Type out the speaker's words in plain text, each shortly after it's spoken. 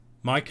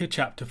Micah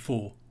chapter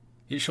 4.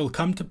 It shall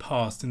come to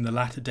pass in the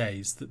latter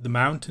days that the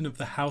mountain of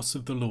the house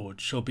of the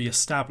Lord shall be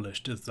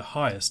established as the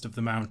highest of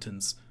the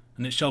mountains,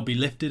 and it shall be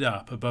lifted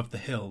up above the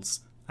hills,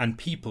 and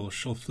people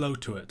shall flow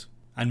to it.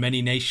 And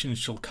many nations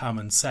shall come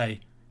and say,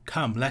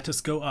 Come, let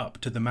us go up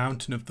to the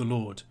mountain of the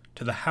Lord,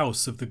 to the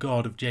house of the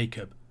God of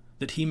Jacob,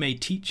 that he may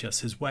teach us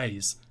his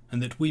ways,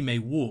 and that we may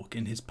walk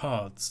in his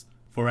paths.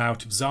 For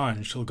out of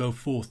Zion shall go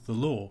forth the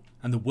law,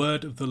 and the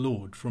word of the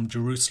Lord from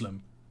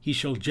Jerusalem. He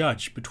shall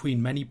judge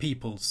between many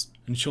peoples,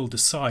 and shall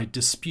decide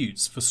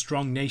disputes for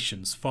strong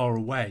nations far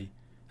away.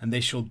 And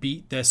they shall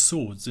beat their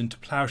swords into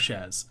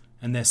plowshares,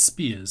 and their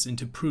spears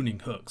into pruning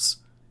hooks.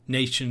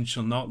 Nation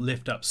shall not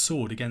lift up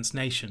sword against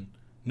nation,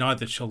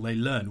 neither shall they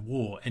learn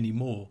war any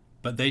more.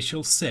 But they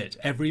shall sit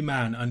every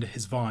man under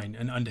his vine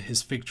and under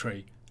his fig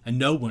tree, and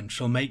no one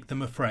shall make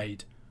them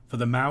afraid, for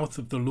the mouth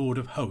of the Lord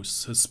of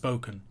hosts has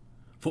spoken.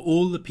 For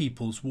all the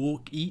peoples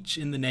walk each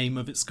in the name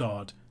of its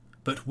God,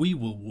 but we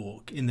will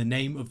walk in the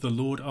name of the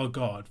Lord our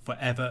God for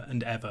ever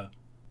and ever.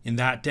 In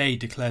that day,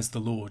 declares the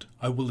Lord,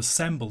 I will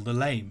assemble the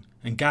lame,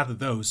 and gather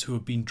those who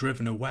have been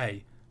driven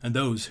away, and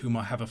those whom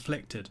I have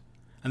afflicted.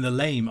 And the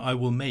lame I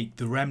will make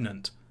the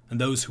remnant, and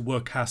those who were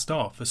cast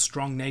off a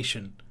strong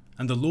nation.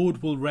 And the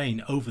Lord will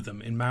reign over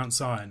them in Mount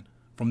Zion,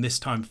 from this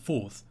time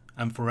forth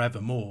and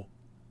forevermore.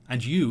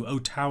 And you, O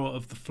tower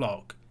of the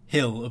flock,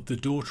 hill of the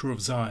daughter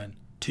of Zion,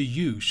 to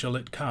you shall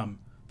it come,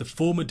 the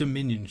former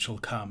dominion shall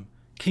come,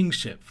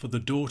 kingship for the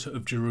daughter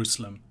of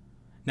Jerusalem.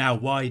 Now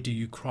why do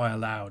you cry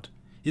aloud?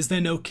 Is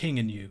there no king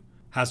in you?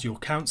 Has your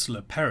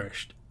counselor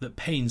perished, that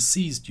pain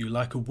seized you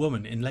like a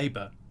woman in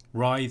labour?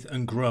 Writhe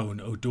and groan,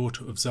 O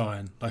daughter of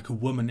Zion, like a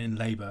woman in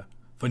labour.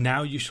 For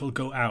now you shall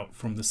go out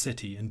from the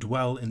city and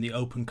dwell in the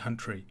open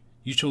country.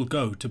 You shall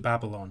go to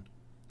Babylon.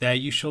 There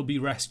you shall be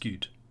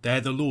rescued. There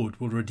the Lord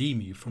will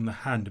redeem you from the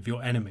hand of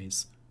your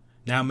enemies.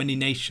 Now many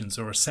nations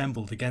are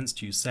assembled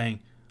against you, saying,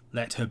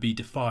 Let her be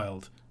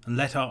defiled, and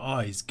let our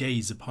eyes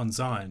gaze upon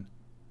Zion.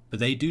 But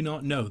they do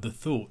not know the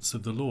thoughts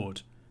of the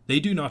Lord. They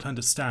do not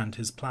understand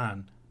his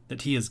plan,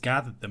 that he has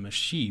gathered them as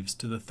sheaves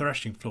to the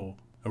threshing floor.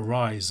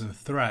 Arise and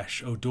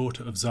thresh, O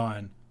daughter of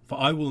Zion, for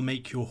I will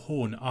make your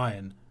horn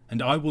iron,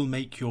 and I will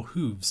make your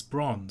hooves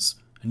bronze,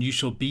 and you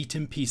shall beat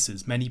in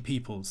pieces many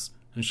peoples,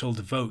 and shall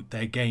devote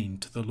their gain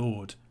to the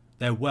Lord,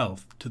 their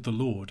wealth to the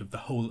Lord of the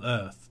whole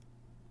earth.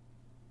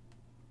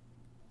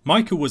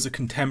 Micah was a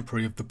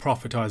contemporary of the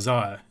prophet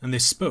Isaiah, and they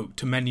spoke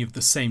to many of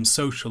the same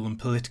social and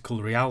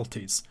political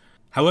realities.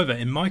 However,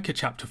 in Micah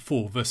chapter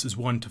 4 verses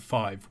 1 to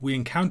 5, we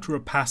encounter a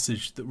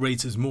passage that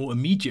raises more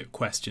immediate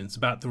questions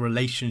about the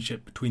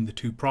relationship between the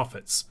two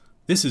prophets.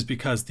 This is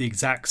because the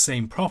exact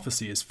same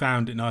prophecy is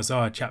found in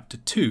Isaiah chapter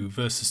 2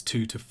 verses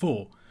 2 to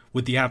 4,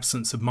 with the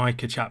absence of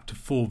Micah chapter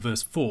 4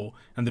 verse 4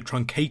 and the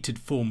truncated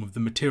form of the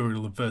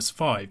material of verse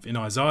 5 in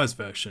Isaiah's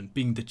version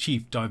being the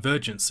chief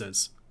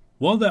divergences.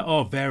 While there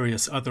are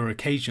various other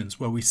occasions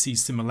where we see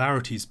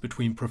similarities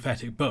between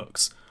prophetic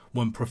books,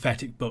 one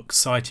prophetic book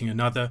citing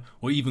another,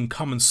 or even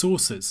common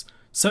sources,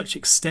 such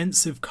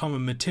extensive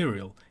common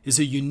material is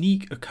a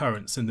unique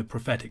occurrence in the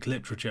prophetic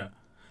literature.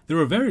 There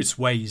are various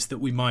ways that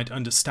we might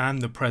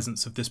understand the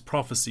presence of this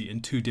prophecy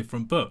in two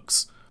different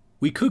books.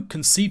 We could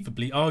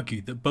conceivably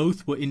argue that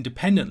both were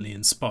independently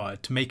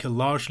inspired to make a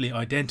largely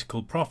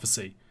identical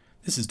prophecy.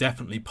 This is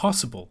definitely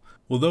possible,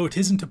 although it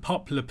isn't a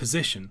popular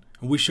position,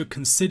 and we should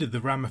consider the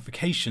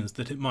ramifications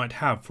that it might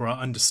have for our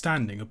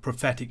understanding of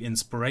prophetic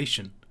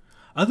inspiration.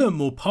 Other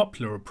more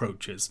popular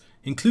approaches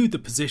include the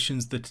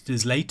positions that it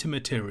is later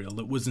material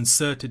that was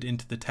inserted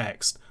into the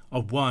text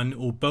of one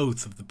or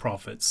both of the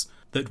prophets,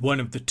 that one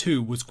of the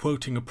two was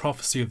quoting a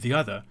prophecy of the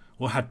other,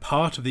 or had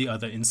part of the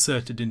other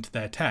inserted into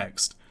their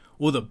text,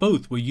 or that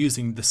both were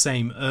using the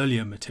same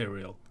earlier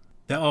material.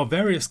 There are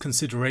various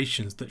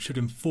considerations that should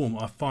inform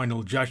our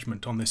final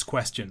judgment on this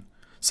question.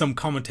 Some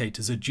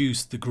commentators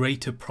adduce the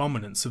greater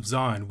prominence of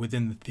Zion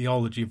within the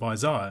theology of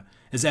Isaiah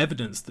as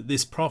evidence that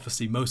this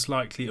prophecy most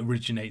likely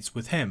originates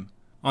with him.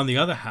 On the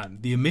other hand,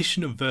 the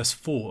omission of verse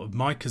 4 of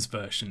Micah's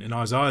version in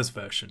Isaiah's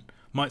version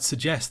might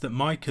suggest that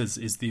Micah's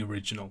is the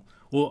original,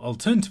 or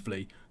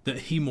alternatively,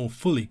 that he more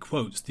fully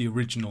quotes the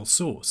original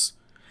source.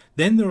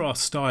 Then there are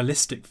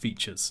stylistic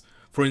features.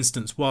 For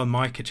instance, while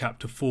Micah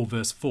chapter 4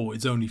 verse 4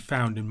 is only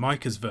found in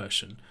Micah's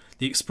version,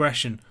 the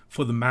expression,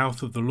 for the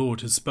mouth of the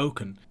Lord has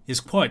spoken, is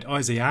quite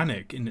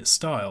Isaianic in its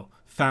style,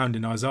 found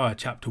in Isaiah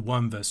chapter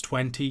 1 verse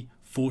 20,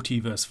 40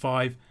 verse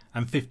 5,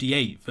 and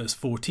 58 verse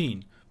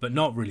 14, but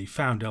not really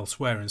found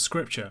elsewhere in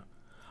Scripture.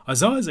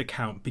 Isaiah's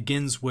account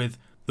begins with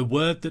the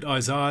word that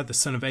Isaiah the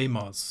son of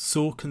Amoz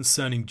saw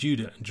concerning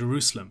Judah and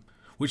Jerusalem,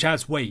 which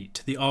adds weight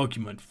to the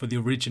argument for the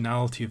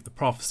originality of the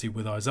prophecy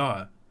with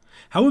Isaiah.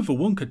 However,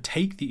 one could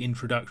take the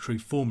introductory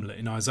formula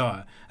in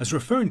Isaiah as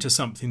referring to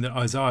something that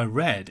Isaiah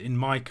read in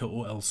Micah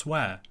or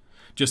elsewhere,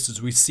 just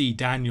as we see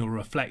Daniel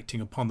reflecting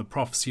upon the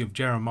prophecy of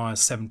Jeremiah's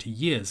 70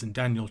 years in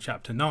Daniel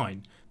chapter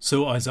 9,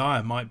 so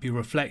Isaiah might be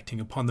reflecting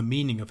upon the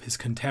meaning of his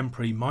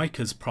contemporary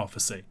Micah's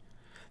prophecy.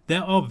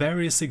 There are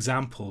various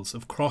examples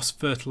of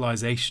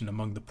cross-fertilization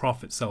among the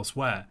prophets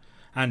elsewhere,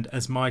 and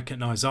as Micah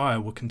and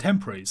Isaiah were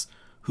contemporaries,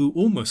 who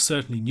almost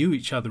certainly knew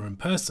each other in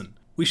person,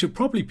 we should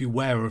probably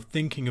beware of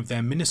thinking of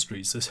their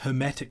ministries as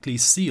hermetically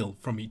sealed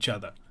from each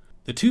other.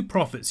 The two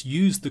prophets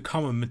used the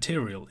common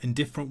material in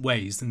different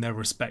ways in their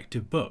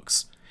respective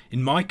books.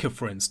 In Micah,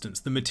 for instance,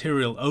 the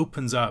material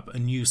opens up a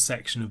new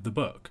section of the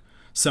book.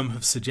 Some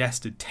have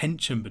suggested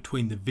tension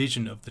between the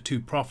vision of the two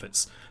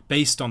prophets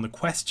based on the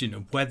question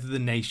of whether the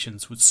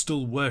nations would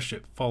still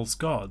worship false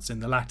gods in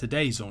the latter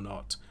days or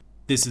not.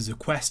 This is a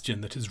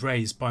question that is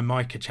raised by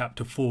Micah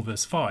chapter 4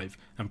 verse 5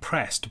 and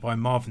pressed by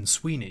Marvin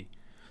Sweeney.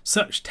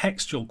 Such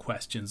textual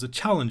questions are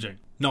challenging,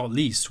 not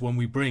least when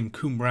we bring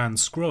Qumran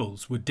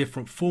scrolls with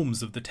different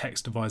forms of the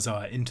text of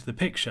Isaiah into the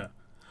picture.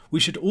 We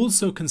should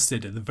also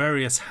consider the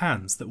various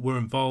hands that were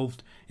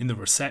involved in the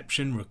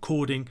reception,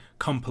 recording,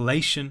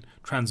 compilation,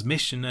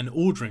 transmission and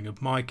ordering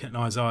of Micah and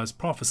Isaiah's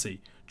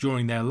prophecy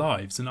during their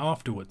lives and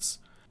afterwards.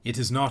 It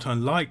is not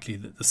unlikely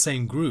that the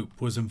same group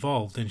was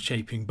involved in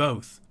shaping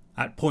both.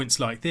 At points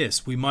like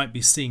this, we might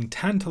be seeing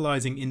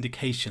tantalizing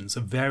indications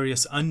of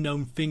various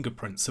unknown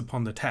fingerprints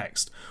upon the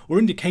text, or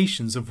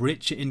indications of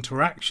richer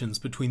interactions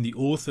between the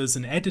authors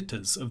and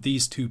editors of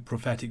these two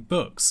prophetic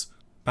books.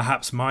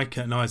 Perhaps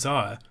Micah and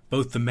Isaiah,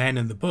 both the men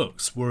and the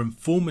books, were in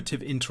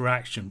formative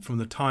interaction from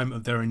the time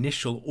of their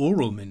initial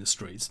oral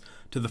ministries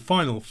to the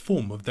final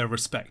form of their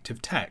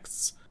respective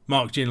texts.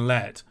 Mark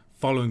Ginnellet,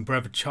 following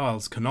Brevard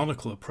Child's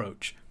canonical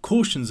approach,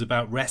 cautions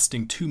about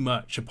resting too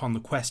much upon the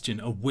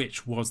question of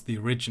which was the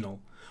original.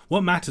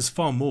 What matters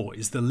far more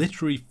is the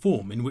literary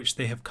form in which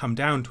they have come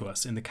down to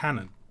us in the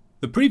canon.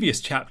 The previous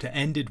chapter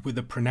ended with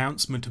a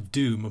pronouncement of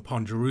doom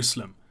upon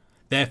Jerusalem.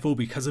 Therefore,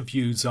 because of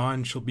you,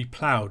 Zion shall be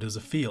ploughed as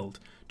a field,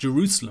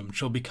 Jerusalem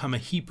shall become a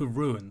heap of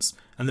ruins,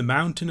 and the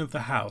mountain of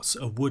the house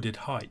a wooded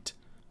height.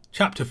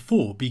 Chapter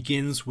 4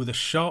 begins with a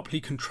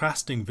sharply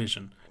contrasting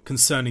vision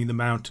concerning the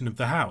mountain of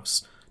the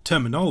house,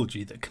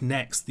 terminology that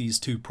connects these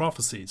two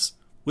prophecies.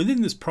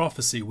 Within this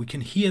prophecy we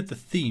can hear the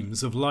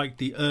themes of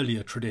likely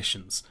earlier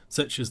traditions,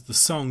 such as the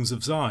songs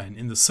of Zion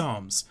in the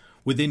Psalms,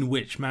 within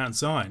which Mount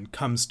Zion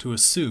comes to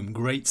assume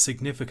great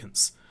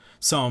significance.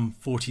 Psalm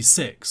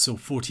 46 or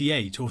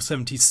 48 or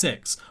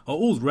 76 are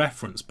all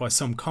referenced by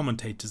some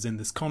commentators in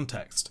this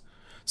context.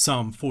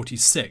 Psalm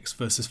 46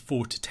 verses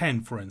 4 to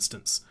 10, for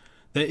instance.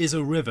 There is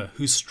a river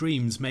whose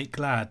streams make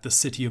glad the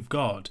city of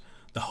God,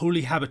 the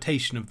holy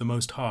habitation of the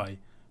Most High.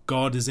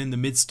 God is in the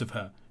midst of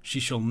her,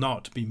 she shall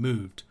not be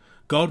moved.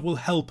 God will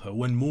help her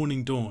when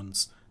morning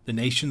dawns. The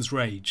nations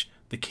rage,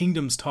 the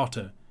kingdoms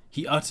totter.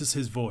 He utters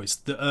his voice,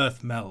 the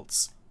earth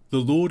melts. The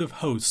Lord of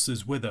hosts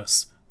is with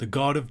us. The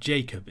God of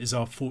Jacob is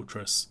our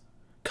fortress.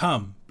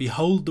 Come,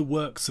 behold the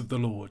works of the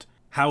Lord,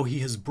 how he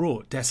has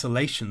brought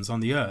desolations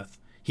on the earth.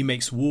 He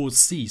makes wars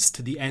cease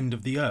to the end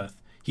of the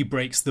earth. He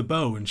breaks the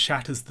bow and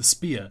shatters the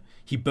spear.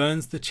 He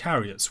burns the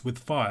chariots with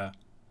fire.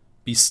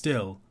 Be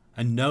still,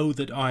 and know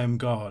that I am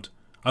God.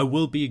 I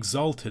will be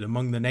exalted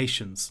among the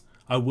nations.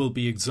 I will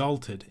be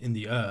exalted in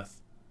the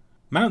earth.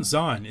 Mount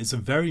Zion is a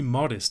very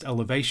modest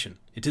elevation.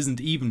 It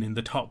isn't even in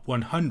the top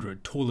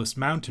 100 tallest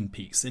mountain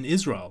peaks in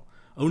Israel,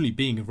 only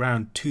being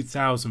around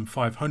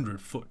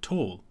 2,500 foot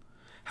tall.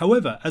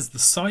 However, as the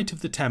site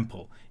of the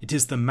temple, it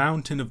is the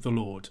mountain of the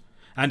Lord,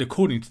 and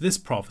according to this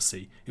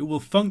prophecy, it will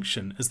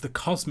function as the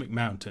cosmic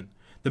mountain,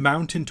 the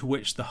mountain to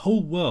which the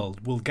whole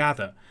world will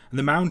gather, and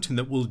the mountain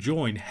that will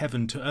join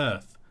heaven to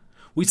earth.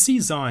 We see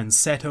Zion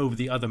set over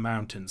the other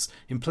mountains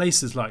in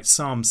places like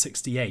Psalm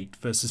 68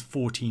 verses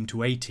 14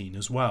 to 18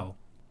 as well.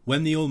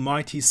 When the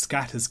Almighty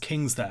scatters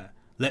kings there,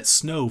 let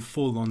snow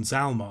fall on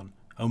Zalmon,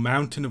 O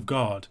mountain of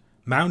God,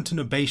 mountain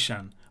of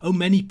Bashan, O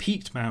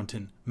many-peaked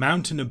mountain,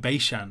 mountain of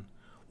Bashan.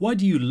 Why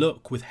do you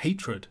look with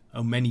hatred,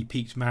 O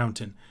many-peaked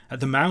mountain,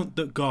 at the mount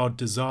that God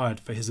desired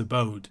for his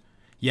abode?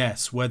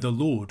 Yes, where the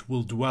Lord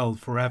will dwell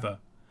forever.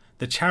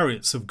 The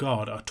chariots of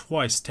God are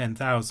twice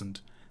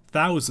 10,000,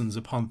 thousands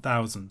upon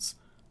thousands.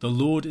 The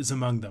Lord is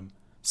among them.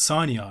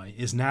 Sinai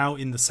is now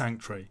in the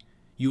sanctuary.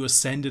 You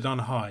ascended on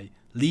high,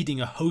 leading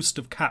a host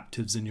of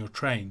captives in your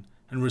train,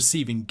 and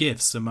receiving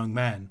gifts among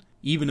men,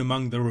 even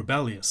among the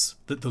rebellious,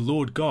 that the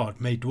Lord God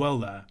may dwell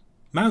there.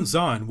 Mount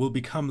Zion will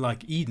become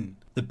like Eden,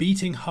 the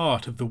beating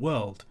heart of the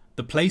world,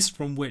 the place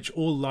from which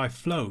all life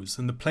flows,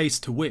 and the place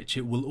to which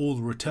it will all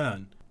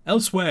return.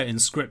 Elsewhere in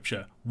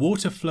Scripture,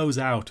 water flows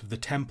out of the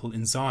temple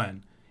in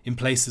Zion, in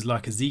places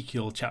like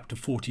Ezekiel chapter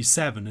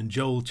 47 and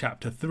Joel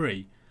chapter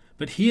 3.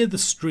 But here the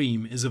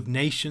stream is of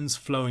nations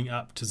flowing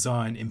up to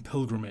Zion in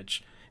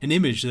pilgrimage, an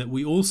image that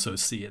we also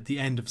see at the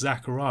end of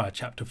Zechariah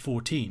chapter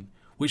 14,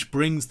 which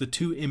brings the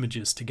two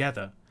images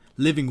together,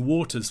 living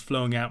waters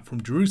flowing out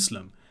from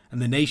Jerusalem and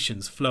the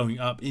nations flowing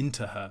up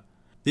into her.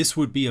 This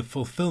would be a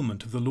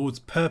fulfillment of the Lord's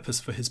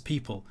purpose for his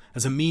people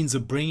as a means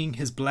of bringing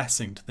his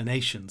blessing to the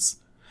nations.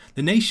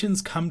 The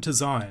nations come to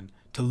Zion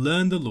to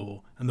learn the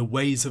law and the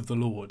ways of the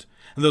Lord,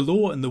 and the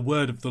law and the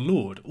word of the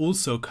Lord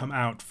also come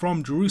out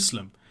from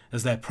Jerusalem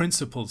as their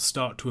principles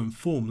start to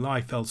inform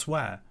life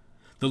elsewhere.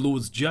 The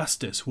Lord's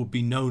justice would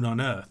be known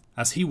on earth,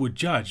 as he would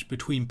judge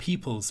between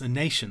peoples and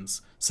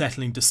nations,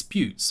 settling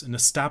disputes and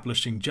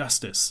establishing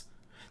justice.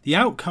 The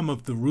outcome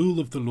of the rule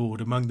of the Lord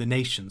among the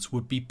nations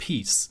would be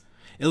peace,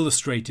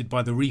 illustrated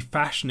by the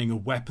refashioning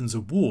of weapons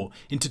of war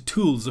into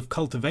tools of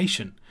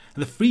cultivation,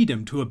 and the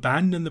freedom to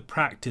abandon the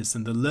practice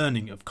and the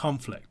learning of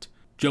conflict.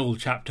 Joel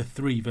chapter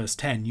 3 verse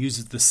 10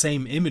 uses the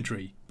same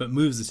imagery, but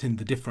moves it in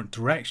the different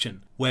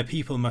direction, where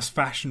people must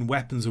fashion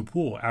weapons of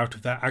war out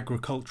of their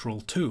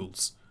agricultural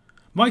tools.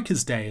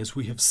 Micah's day, as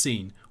we have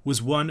seen,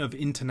 was one of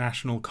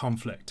international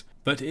conflict,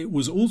 but it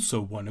was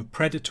also one of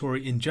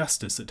predatory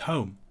injustice at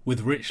home,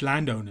 with rich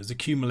landowners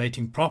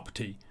accumulating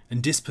property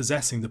and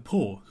dispossessing the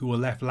poor who were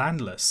left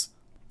landless.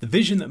 The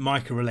vision that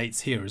Micah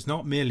relates here is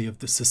not merely of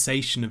the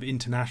cessation of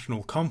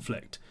international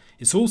conflict,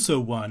 it's also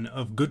one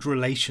of good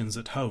relations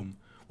at home,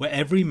 where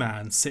every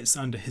man sits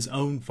under his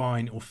own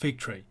vine or fig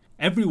tree.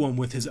 Everyone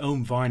with his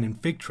own vine and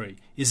fig tree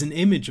is an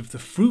image of the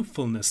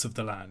fruitfulness of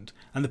the land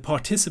and the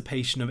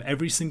participation of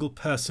every single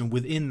person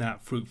within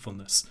that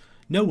fruitfulness.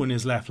 No one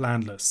is left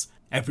landless.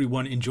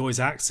 Everyone enjoys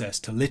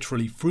access to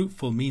literally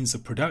fruitful means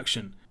of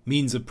production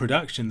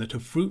that are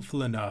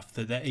fruitful enough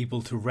that they're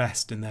able to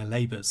rest in their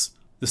labours.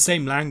 The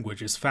same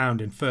language is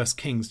found in 1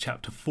 Kings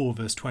chapter 4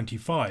 verse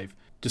 25,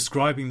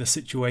 describing the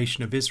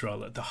situation of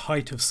Israel at the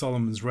height of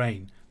Solomon's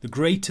reign. The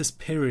greatest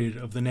period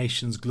of the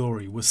nation's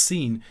glory was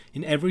seen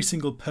in every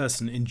single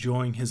person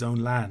enjoying his own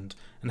land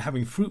and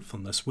having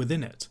fruitfulness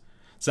within it.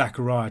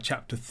 Zechariah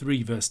chapter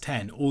 3 verse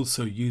 10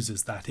 also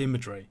uses that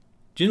imagery.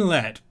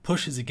 Ginnellet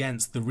pushes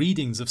against the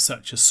readings of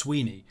such as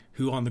Sweeney,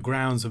 who on the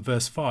grounds of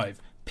verse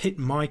 5 pit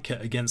Micah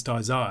against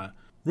Isaiah.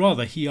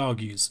 Rather, he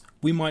argues,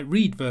 we might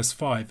read verse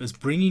 5 as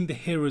bringing the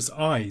hearer's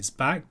eyes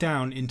back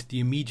down into the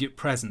immediate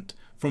present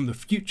from the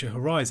future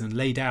horizon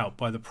laid out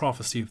by the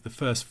prophecy of the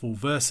first 4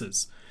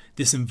 verses.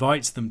 This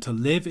invites them to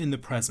live in the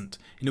present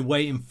in a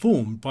way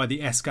informed by the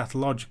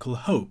eschatological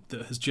hope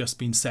that has just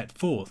been set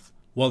forth.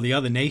 While the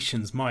other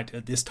nations might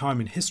at this time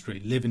in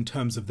history live in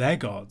terms of their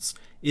gods,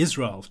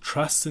 Israel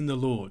trusts in the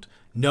Lord,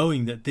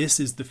 knowing that this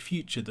is the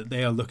future that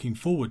they are looking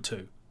forward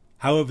to.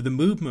 However, the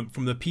movement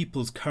from the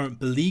people's current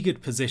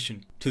beleaguered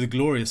position to the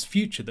glorious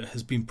future that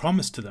has been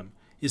promised to them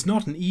is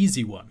not an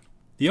easy one.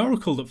 The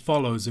oracle that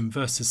follows in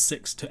verses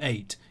 6 to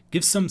 8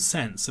 gives some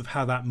sense of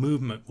how that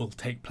movement will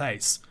take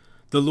place.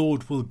 The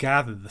Lord will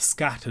gather the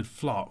scattered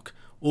flock,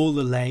 all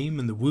the lame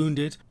and the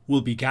wounded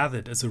will be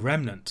gathered as a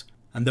remnant,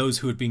 and those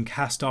who had been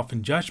cast off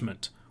in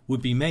judgment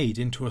would be made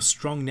into a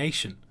strong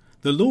nation.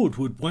 The Lord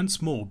would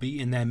once more be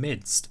in their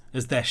midst,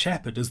 as their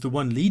shepherd, as the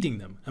one leading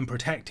them and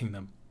protecting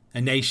them.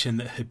 A nation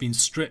that had been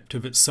stripped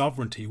of its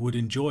sovereignty would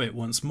enjoy it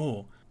once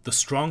more. The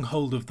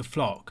stronghold of the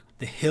flock,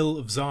 the hill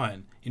of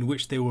Zion, in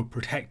which they were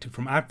protected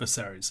from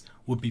adversaries,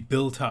 would be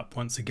built up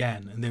once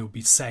again, and they would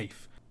be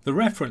safe. The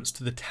reference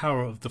to the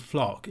tower of the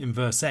flock in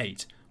verse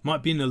 8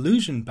 might be an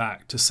allusion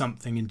back to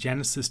something in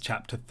Genesis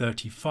chapter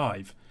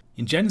 35.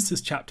 In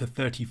Genesis chapter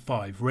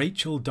 35,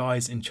 Rachel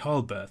dies in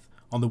childbirth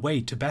on the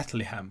way to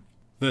Bethlehem,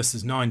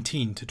 verses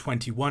 19 to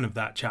 21 of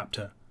that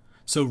chapter.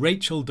 So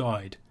Rachel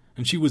died,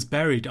 and she was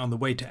buried on the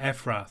way to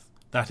Ephrath,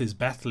 that is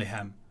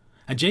Bethlehem.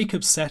 And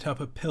Jacob set up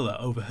a pillar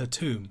over her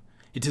tomb.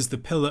 It is the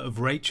pillar of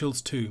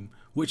Rachel's tomb,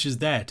 which is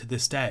there to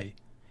this day.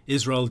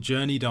 Israel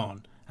journeyed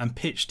on, and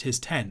pitched his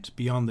tent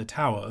beyond the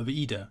Tower of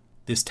Eder.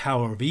 This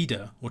Tower of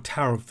Eder, or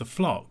Tower of the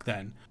Flock,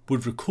 then,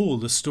 would recall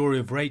the story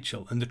of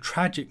Rachel and the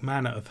tragic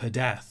manner of her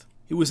death.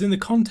 It was in the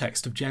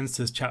context of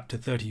Genesis chapter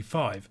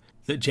 35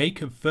 that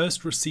Jacob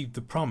first received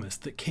the promise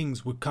that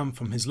kings would come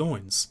from his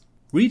loins.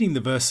 Reading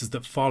the verses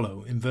that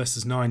follow in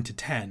verses 9 to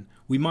 10,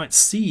 we might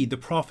see the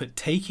prophet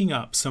taking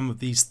up some of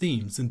these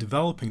themes and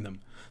developing them.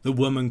 The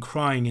woman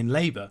crying in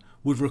labour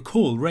would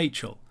recall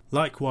Rachel.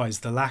 Likewise,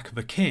 the lack of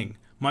a king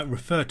might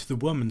refer to the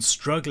woman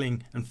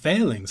struggling and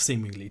failing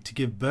seemingly to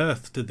give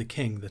birth to the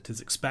king that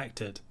is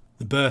expected.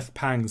 The birth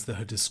pangs that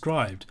are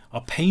described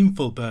are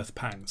painful birth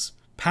pangs,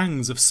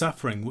 pangs of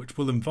suffering which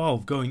will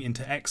involve going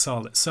into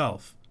exile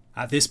itself.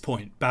 At this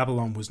point,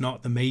 Babylon was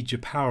not the major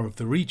power of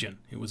the region,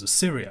 it was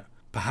Assyria.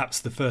 Perhaps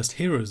the first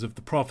hearers of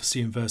the prophecy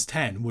in verse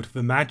 10 would have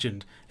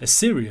imagined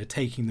Assyria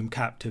taking them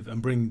captive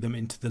and bringing them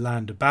into the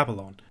land of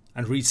Babylon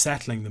and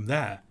resettling them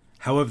there.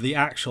 However, the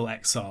actual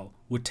exile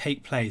would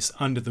take place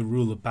under the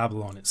rule of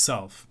Babylon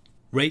itself.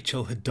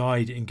 Rachel had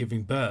died in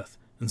giving birth,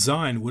 and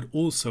Zion would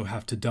also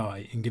have to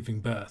die in giving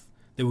birth.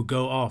 They would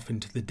go off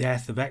into the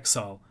death of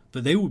exile,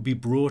 but they would be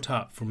brought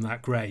up from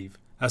that grave,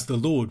 as the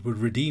Lord would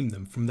redeem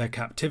them from their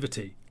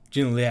captivity.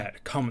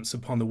 Ginnellet comments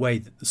upon the way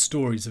that the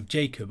stories of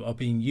Jacob are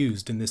being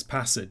used in this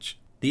passage.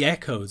 The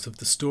echoes of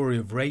the story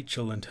of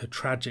Rachel and her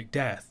tragic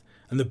death,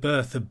 and the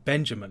birth of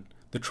Benjamin,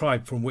 the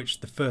tribe from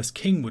which the first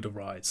king would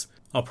arise,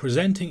 are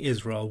presenting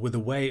Israel with a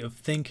way of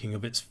thinking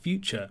of its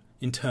future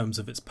in terms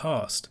of its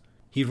past.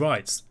 He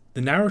writes,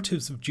 "The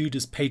narratives of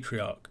Judah's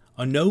patriarch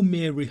are no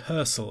mere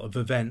rehearsal of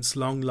events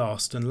long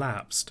lost and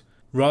lapsed.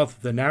 Rather,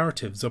 the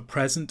narratives are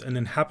present and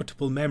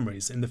inhabitable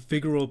memories in the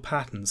figural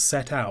patterns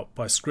set out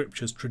by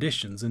Scripture's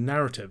traditions and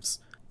narratives.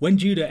 When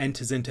Judah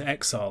enters into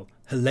exile,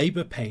 her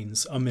labour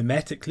pains are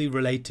mimetically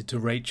related to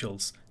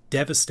Rachel's,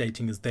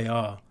 devastating as they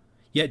are.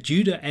 Yet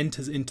Judah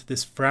enters into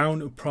this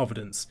frown of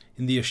providence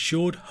in the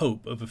assured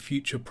hope of a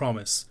future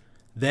promise.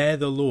 There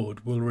the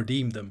Lord will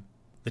redeem them.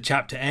 The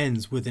chapter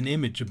ends with an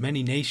image of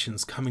many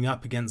nations coming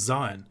up against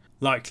Zion.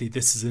 Likely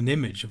this is an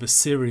image of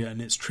Assyria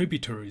and its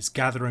tributaries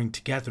gathering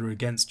together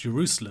against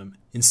Jerusalem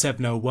in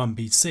 701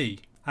 BC.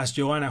 As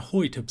Joanna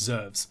Hoyt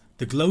observes,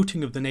 the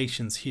gloating of the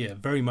nations here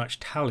very much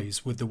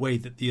tallies with the way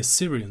that the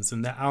Assyrians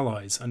and their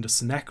allies under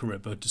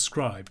Sennacherib are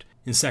described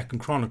in 2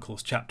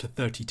 Chronicles chapter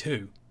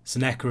 32.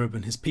 Sennacherib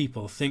and his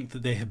people think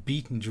that they have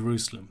beaten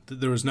Jerusalem,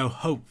 that there is no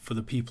hope for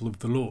the people of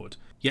the Lord.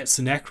 Yet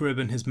Sennacherib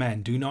and his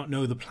men do not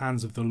know the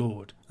plans of the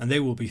Lord, and they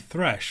will be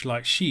threshed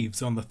like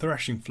sheaves on the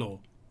threshing floor.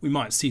 We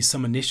might see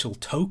some initial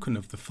token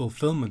of the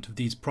fulfillment of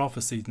these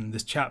prophecies in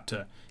this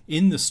chapter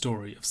in the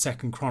story of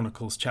 2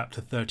 Chronicles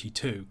chapter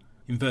 32,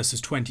 in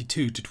verses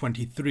 22 to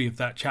 23 of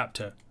that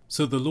chapter.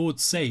 So the Lord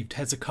saved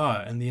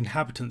Hezekiah and the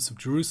inhabitants of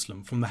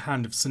Jerusalem from the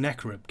hand of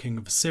Sennacherib king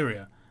of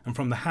Assyria, and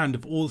from the hand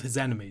of all his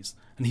enemies,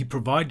 and he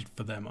provided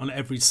for them on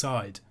every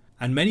side.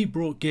 And many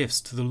brought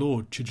gifts to the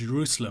Lord to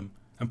Jerusalem,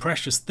 and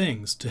precious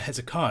things to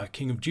Hezekiah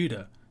king of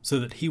Judah, so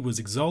that he was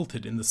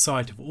exalted in the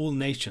sight of all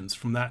nations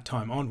from that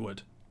time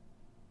onward.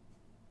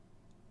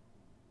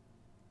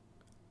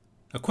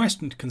 A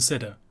question to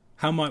consider: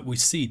 how might we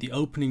see the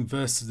opening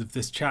verses of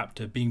this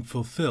chapter being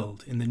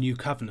fulfilled in the New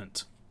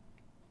Covenant?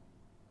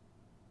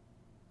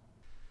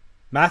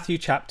 Matthew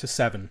chapter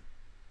 7.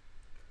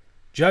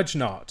 Judge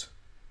not,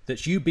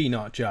 that you be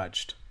not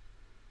judged.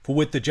 For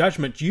with the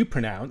judgment you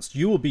pronounce,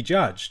 you will be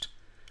judged,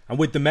 and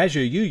with the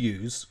measure you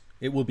use,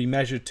 it will be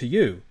measured to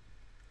you.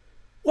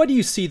 Why do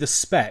you see the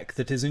speck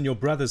that is in your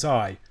brother's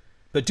eye,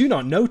 but do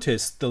not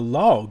notice the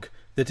log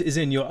that is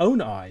in your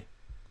own eye?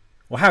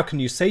 Or how can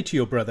you say to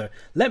your brother,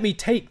 let me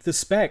take the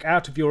speck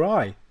out of your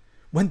eye,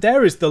 when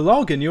there is the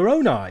log in your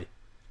own eye?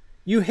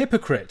 You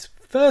hypocrite,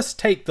 first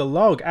take the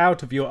log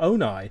out of your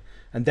own eye,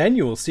 and then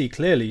you will see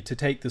clearly to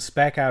take the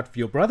speck out of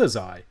your brother's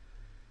eye.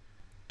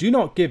 Do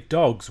not give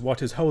dogs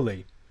what is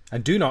holy,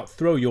 and do not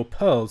throw your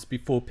pearls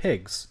before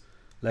pigs,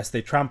 lest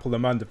they trample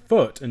them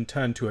underfoot and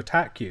turn to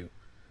attack you.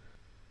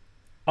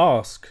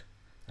 Ask,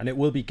 and it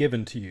will be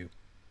given to you.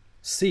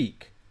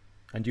 Seek,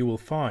 and you will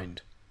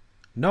find.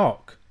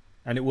 Knock,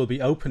 and it will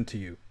be opened to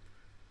you.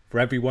 For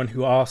everyone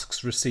who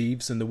asks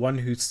receives, and the one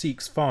who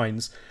seeks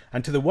finds,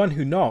 and to the one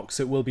who knocks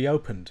it will be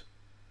opened.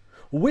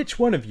 Which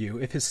one of you,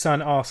 if his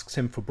son asks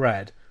him for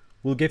bread,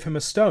 will give him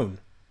a stone?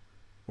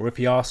 Or if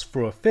he asks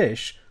for a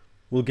fish,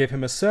 will give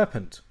him a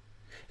serpent?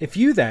 If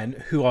you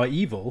then, who are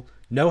evil,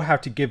 know how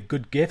to give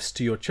good gifts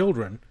to your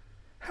children,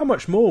 how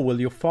much more will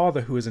your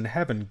Father who is in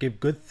heaven give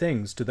good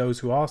things to those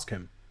who ask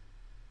him?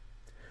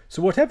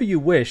 So whatever you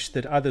wish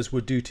that others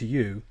would do to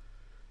you,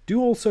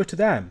 do also to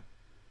them,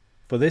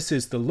 for this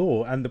is the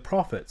law and the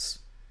prophets.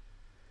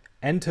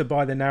 Enter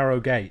by the narrow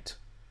gate,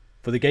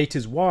 for the gate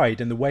is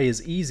wide and the way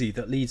is easy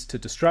that leads to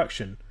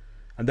destruction,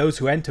 and those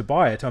who enter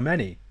by it are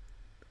many.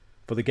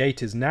 For the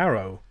gate is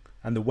narrow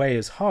and the way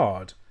is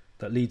hard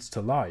that leads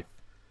to life,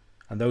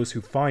 and those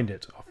who find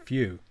it are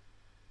few.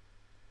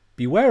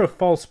 Beware of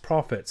false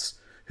prophets,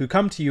 who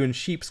come to you in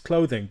sheep's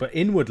clothing, but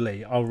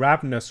inwardly are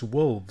ravenous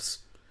wolves.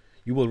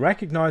 You will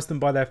recognize them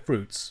by their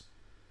fruits.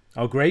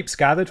 Are grapes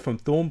gathered from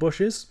thorn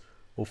bushes,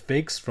 or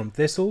figs from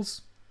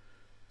thistles?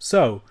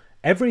 So,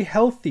 every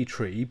healthy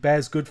tree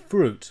bears good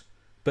fruit,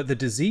 but the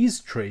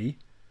diseased tree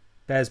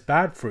bears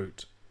bad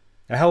fruit.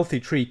 A healthy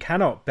tree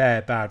cannot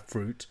bear bad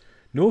fruit,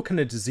 nor can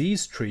a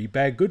diseased tree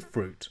bear good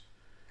fruit.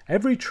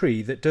 Every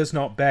tree that does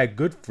not bear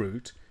good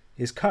fruit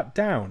is cut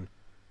down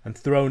and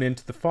thrown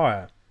into the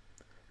fire.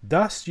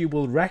 Thus you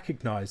will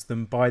recognize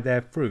them by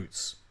their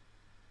fruits.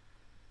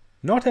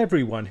 Not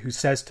everyone who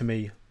says to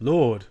me,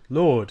 Lord,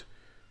 Lord,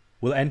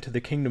 will enter the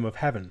kingdom of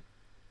heaven,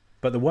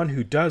 but the one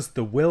who does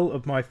the will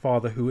of my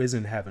Father who is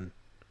in heaven.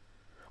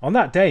 On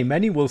that day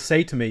many will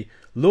say to me,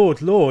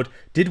 Lord, Lord,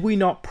 did we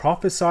not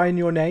prophesy in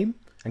your name,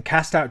 and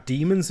cast out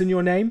demons in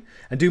your name,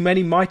 and do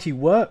many mighty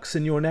works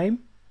in your name?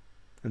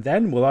 And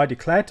then will I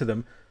declare to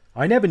them,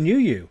 I never knew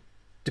you.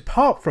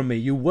 Depart from me,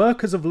 you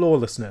workers of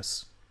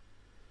lawlessness.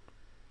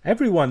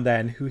 Everyone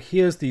then who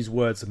hears these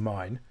words of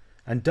mine,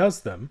 and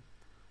does them,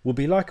 will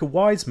be like a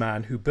wise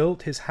man who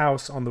built his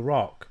house on the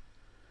rock.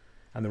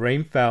 And the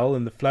rain fell,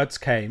 and the floods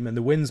came, and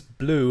the winds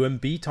blew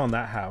and beat on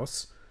that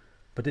house,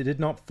 but it did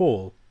not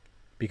fall,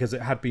 because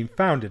it had been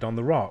founded on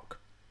the rock.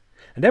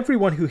 And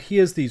everyone who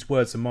hears these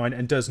words of mine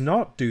and does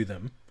not do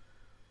them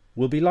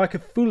will be like a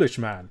foolish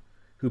man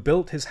who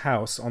built his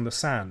house on the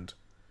sand.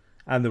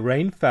 And the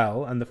rain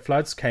fell, and the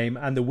floods came,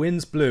 and the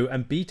winds blew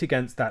and beat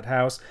against that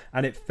house,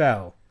 and it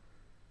fell,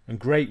 and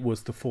great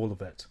was the fall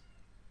of it.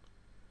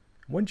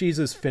 When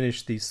Jesus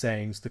finished these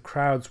sayings, the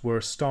crowds were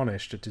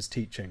astonished at his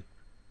teaching,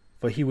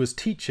 for he was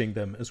teaching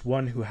them as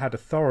one who had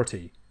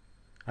authority,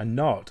 and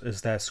not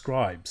as their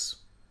scribes.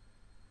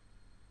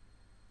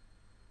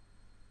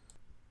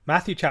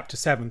 Matthew chapter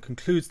 7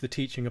 concludes the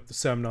teaching of the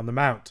Sermon on the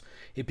Mount.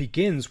 It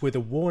begins with a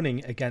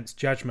warning against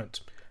judgment.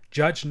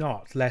 Judge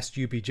not, lest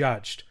you be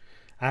judged,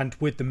 and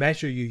with the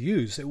measure you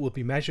use, it will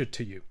be measured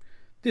to you.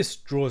 This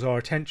draws our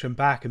attention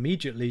back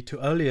immediately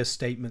to earlier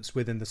statements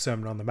within the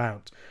Sermon on the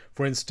Mount.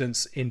 For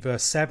instance, in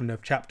verse 7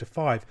 of chapter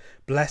 5,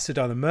 "Blessed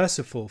are the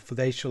merciful, for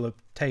they shall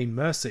obtain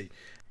mercy."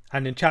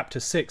 And in chapter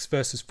 6,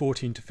 verses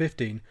 14 to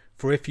 15,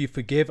 "For if you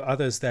forgive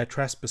others their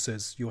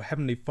trespasses, your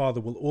heavenly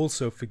Father will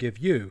also forgive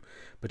you.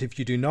 But if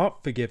you do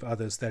not forgive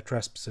others their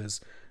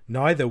trespasses,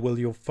 neither will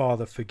your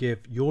Father forgive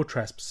your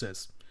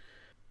trespasses."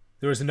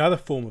 There is another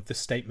form of this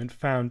statement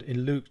found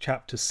in Luke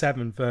chapter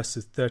 7,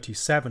 verses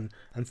 37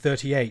 and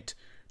 38.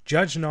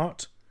 "Judge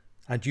not,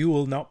 and you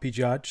will not be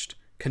judged.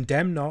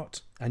 Condemn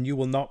not, and you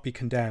will not be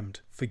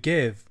condemned.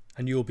 Forgive,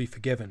 and you will be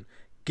forgiven.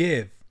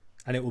 Give,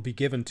 and it will be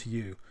given to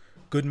you.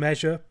 Good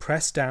measure,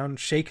 pressed down,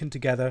 shaken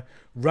together,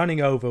 running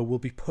over, will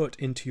be put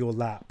into your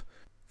lap.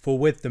 For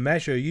with the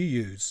measure you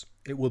use,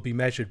 it will be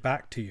measured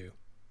back to you."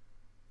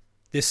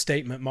 This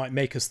statement might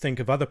make us think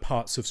of other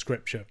parts of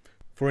Scripture.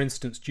 For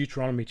instance,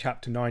 Deuteronomy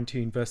chapter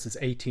 19, verses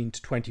 18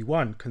 to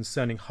 21,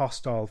 concerning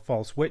hostile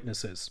false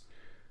witnesses.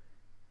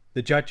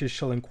 "The judges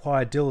shall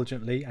inquire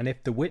diligently, and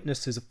if the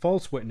witness is a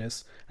false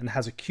witness, and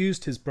has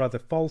accused his brother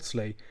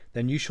falsely,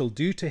 then you shall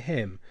do to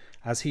him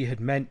as he had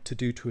meant to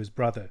do to his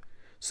brother.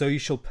 So you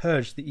shall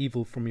purge the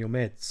evil from your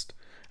midst.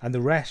 And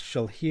the rest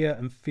shall hear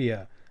and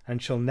fear,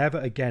 and shall never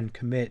again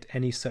commit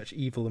any such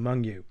evil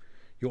among you.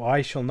 Your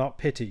eye shall not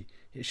pity,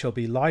 it shall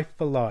be life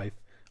for life,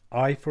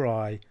 eye for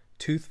eye,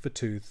 tooth for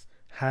tooth,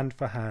 hand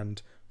for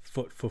hand,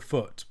 foot for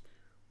foot.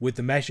 With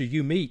the measure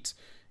you meet,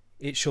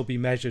 it shall be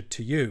measured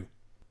to you."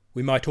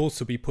 We might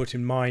also be put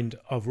in mind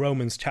of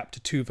Romans chapter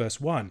 2,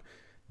 verse 1.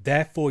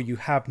 "Therefore you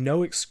have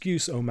no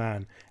excuse, O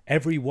man,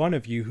 every one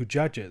of you who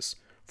judges.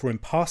 For in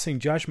passing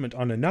judgment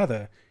on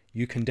another,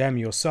 you condemn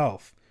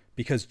yourself,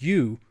 because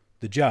you,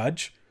 the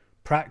judge,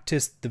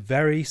 practice the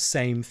very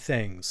same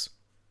things."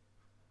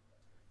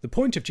 The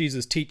point of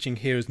Jesus' teaching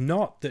here is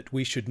not that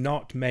we should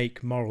not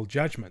make moral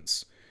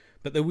judgments,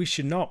 but that we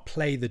should not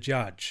play the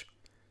judge,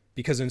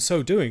 because in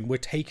so doing we're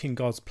taking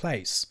God's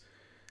place.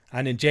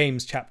 And in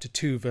James chapter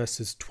 2,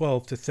 verses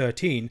 12 to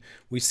 13,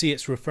 we see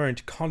it's referring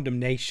to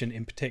condemnation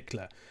in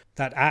particular,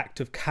 that act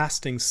of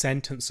casting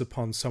sentence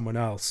upon someone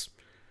else.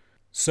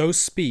 "So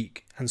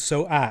speak and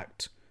so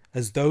act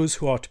as those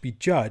who are to be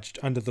judged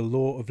under the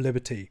law of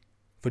liberty.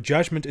 For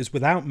judgment is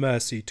without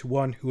mercy to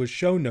one who has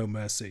shown no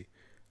mercy.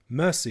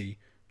 Mercy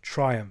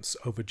triumphs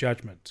over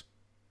judgment."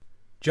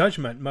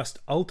 Judgment must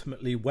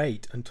ultimately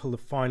wait until the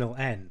final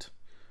end.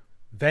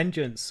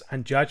 Vengeance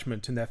and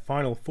judgment in their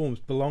final forms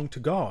belong to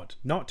God,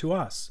 not to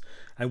us.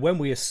 And when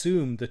we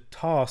assume the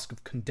task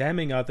of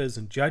condemning others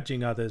and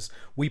judging others,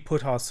 we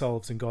put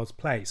ourselves in God's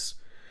place.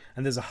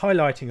 And there's a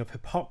highlighting of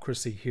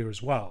hypocrisy here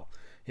as well.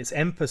 It's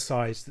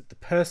emphasized that the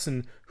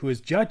person who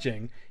is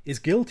judging is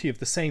guilty of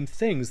the same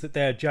things that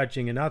they are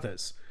judging in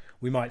others.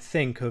 We might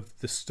think of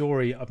the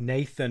story of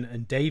Nathan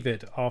and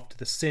David after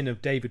the sin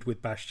of David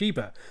with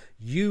Bathsheba.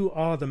 You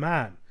are the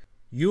man.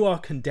 You are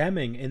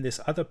condemning in this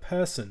other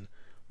person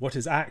what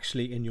is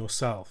actually in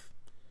yourself.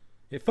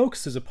 It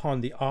focuses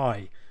upon the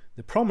eye.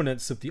 The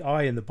prominence of the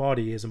eye in the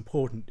body is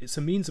important. It's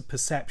a means of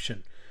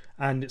perception,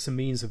 and it's a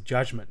means of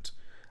judgment.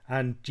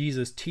 And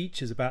Jesus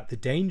teaches about the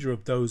danger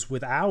of those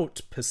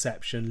without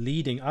perception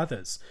leading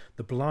others,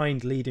 the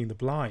blind leading the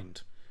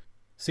blind.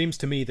 Seems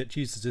to me that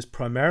Jesus is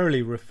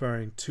primarily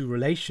referring to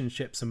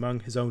relationships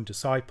among his own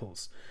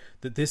disciples,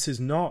 that this is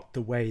not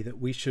the way that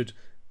we should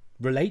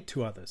relate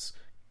to others,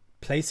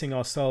 placing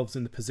ourselves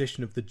in the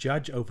position of the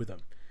judge over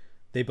them.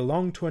 They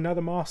belong to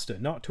another master,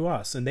 not to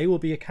us, and they will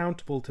be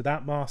accountable to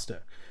that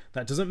master.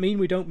 That doesn't mean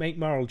we don't make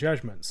moral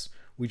judgments.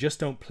 We just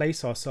don't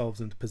place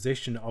ourselves in the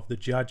position of the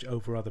judge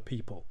over other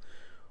people.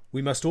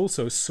 We must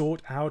also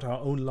sort out our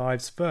own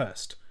lives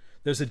first.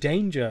 There's a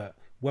danger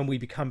when we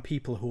become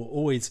people who are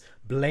always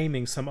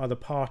blaming some other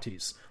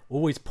parties,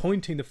 always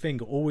pointing the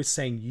finger, always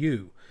saying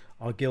you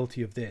are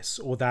guilty of this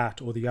or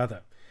that or the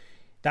other.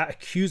 That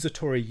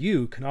accusatory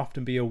you can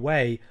often be a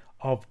way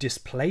of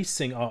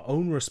displacing our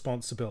own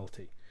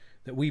responsibility,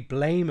 that we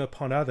blame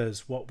upon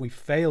others what we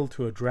fail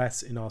to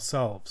address in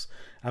ourselves,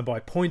 and by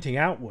pointing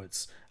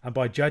outwards and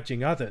by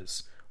judging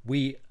others,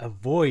 we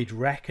avoid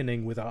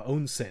reckoning with our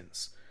own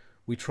sins.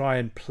 We try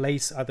and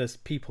place other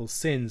people's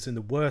sins in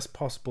the worst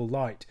possible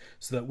light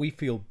so that we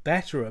feel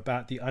better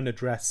about the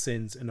unaddressed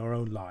sins in our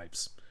own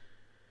lives.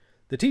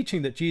 The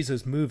teaching that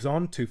Jesus moves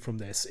on to from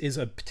this is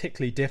a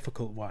particularly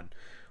difficult one.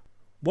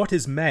 What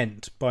is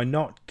meant by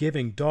not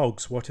giving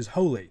dogs what is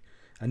holy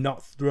and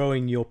not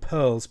throwing your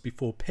pearls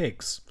before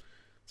pigs?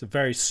 It's a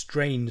very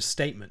strange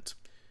statement.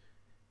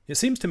 It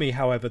seems to me,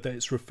 however, that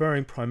it's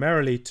referring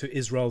primarily to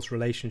Israel's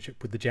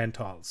relationship with the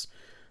Gentiles.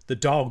 The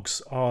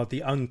dogs are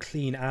the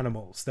unclean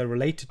animals. They're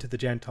related to the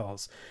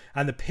Gentiles,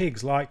 and the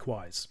pigs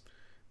likewise.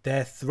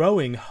 They're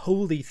throwing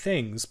holy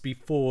things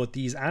before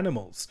these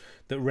animals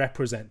that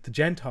represent the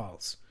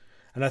Gentiles.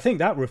 And I think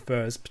that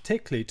refers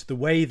particularly to the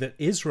way that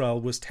Israel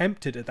was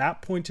tempted at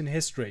that point in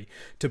history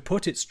to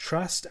put its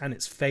trust and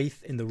its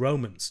faith in the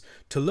Romans,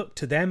 to look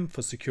to them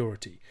for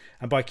security,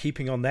 and by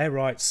keeping on their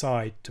right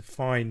side to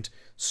find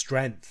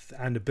strength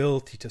and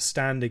ability to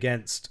stand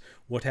against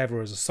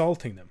whatever is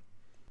assaulting them.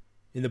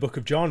 In the book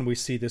of John, we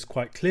see this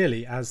quite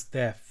clearly as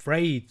they're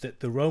afraid that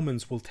the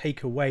Romans will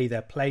take away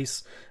their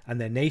place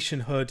and their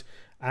nationhood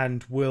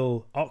and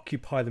will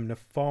occupy them in a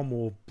far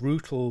more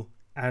brutal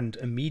and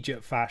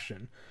immediate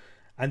fashion.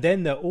 And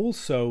then they're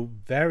also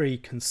very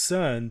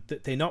concerned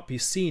that they not be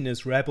seen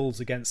as rebels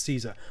against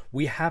Caesar.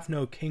 We have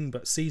no king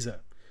but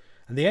Caesar.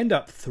 And they end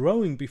up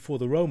throwing before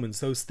the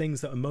Romans those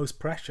things that are most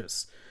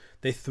precious.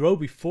 They throw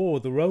before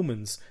the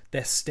Romans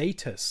their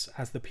status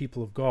as the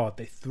people of God.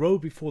 They throw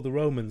before the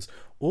Romans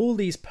all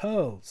these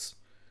pearls.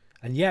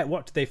 And yet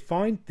what do they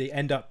find? They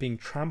end up being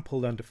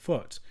trampled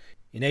underfoot.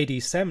 In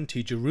AD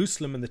 70,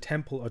 Jerusalem and the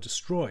temple are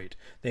destroyed.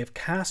 They have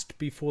cast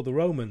before the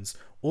Romans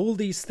all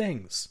these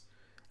things.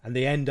 And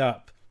they end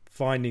up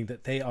finding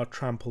that they are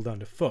trampled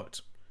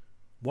underfoot.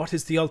 What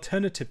is the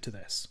alternative to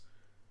this?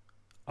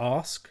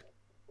 Ask,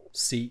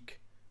 seek,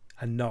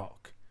 and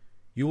knock.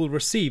 You will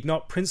receive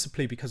not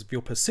principally because of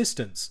your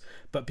persistence,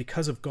 but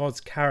because of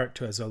God's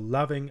character as a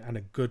loving and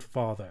a good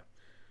Father.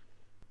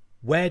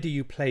 Where do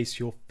you place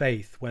your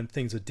faith when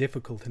things are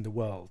difficult in the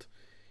world?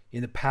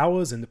 In the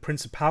powers and the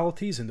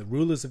principalities and the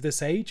rulers of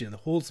this age, in the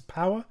halls of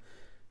power?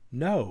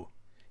 No.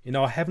 In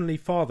our Heavenly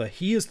Father,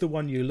 He is the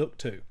one you look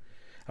to.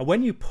 And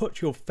when you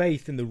put your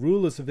faith in the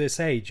rulers of this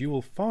age, you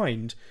will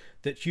find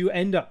that you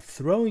end up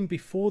throwing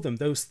before them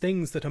those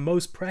things that are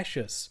most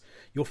precious,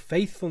 your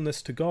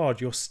faithfulness to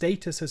God, your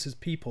status as His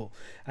people,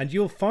 and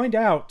you'll find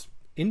out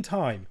in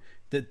time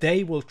that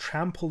they will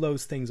trample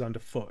those things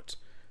underfoot,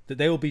 that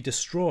they will be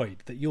destroyed,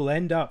 that you'll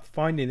end up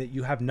finding that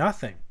you have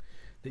nothing,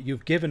 that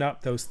you've given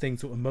up those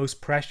things that were most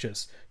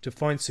precious to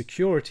find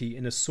security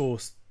in a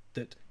source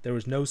that there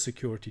is no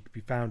security to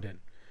be found in.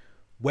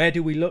 Where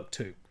do we look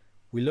to?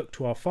 We look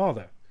to our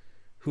Father,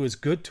 who is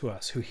good to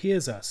us, who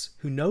hears us,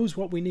 who knows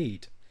what we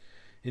need.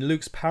 In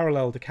Luke's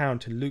paralleled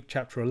account in Luke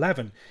chapter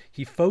 11,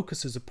 he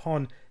focuses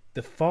upon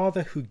the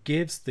Father who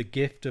gives the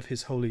gift of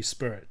His Holy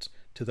Spirit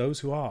to those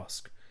who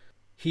ask.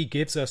 He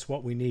gives us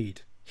what we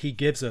need. He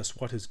gives us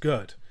what is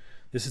good.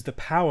 This is the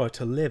power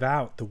to live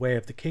out the way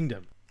of the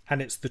kingdom,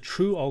 and it's the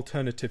true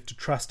alternative to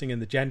trusting in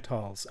the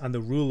Gentiles and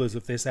the rulers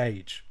of this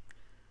age.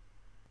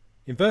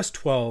 In verse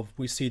 12,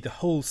 we see the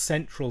whole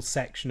central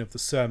section of the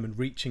sermon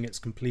reaching its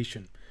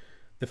completion,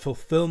 the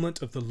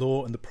fulfillment of the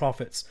law and the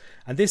prophets.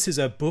 And this is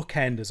a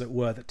bookend, as it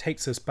were, that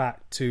takes us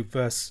back to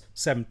verse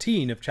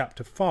 17 of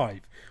chapter 5,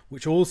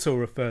 which also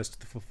refers to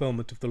the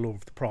fulfillment of the law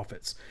of the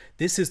prophets.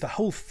 This is the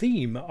whole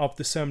theme of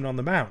the Sermon on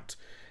the Mount.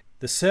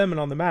 The Sermon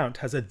on the Mount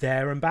has a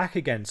there and back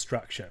again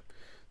structure.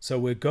 So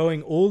we're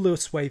going all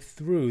this way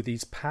through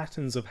these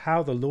patterns of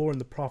how the law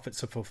and the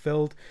prophets are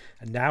fulfilled,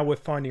 and now we're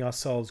finding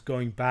ourselves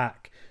going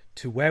back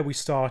to where we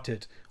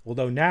started,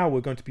 although now we're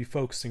going to be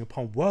focusing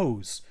upon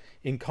woes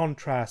in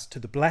contrast to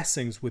the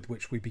blessings with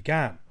which we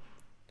began.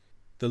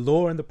 The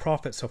law and the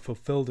prophets are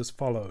fulfilled as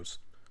follows: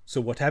 so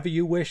whatever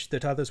you wish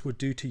that others would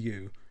do to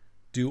you,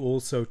 do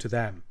also to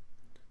them.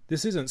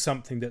 This isn't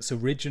something that's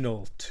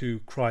original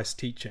to Christ's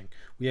teaching.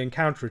 We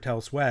encounter it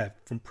elsewhere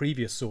from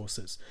previous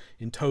sources.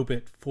 In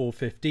Tobit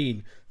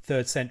 4:15,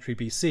 3rd century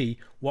BC,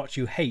 what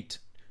you hate,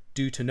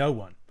 do to no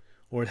one.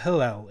 Or at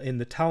Hillel in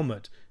the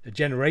Talmud, a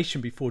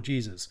generation before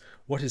Jesus,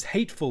 what is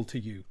hateful to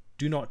you,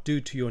 do not do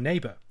to your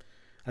neighbor.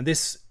 And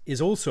this is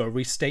also a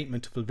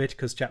restatement of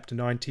Leviticus chapter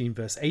 19,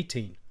 verse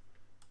 18.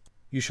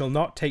 You shall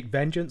not take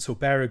vengeance or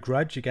bear a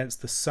grudge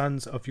against the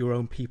sons of your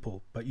own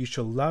people, but you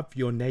shall love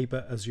your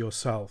neighbor as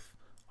yourself.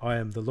 I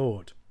am the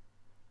Lord.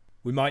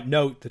 We might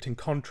note that in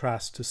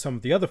contrast to some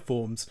of the other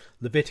forms,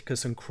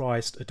 Leviticus and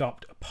Christ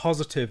adopt a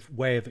positive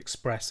way of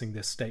expressing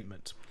this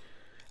statement.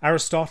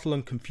 Aristotle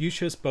and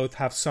Confucius both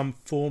have some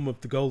form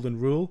of the golden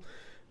rule,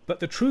 but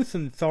the truth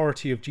and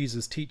authority of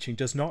Jesus' teaching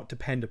does not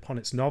depend upon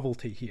its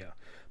novelty here.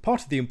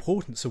 Part of the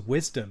importance of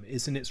wisdom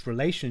is in its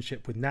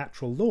relationship with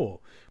natural law,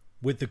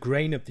 with the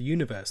grain of the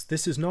universe.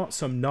 This is not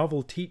some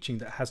novel teaching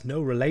that has no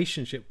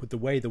relationship with the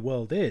way the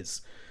world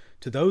is.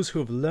 To those who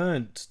have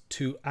learnt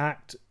to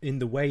act in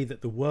the way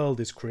that the world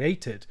is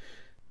created,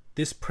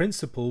 this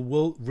principle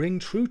will ring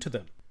true to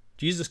them.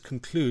 Jesus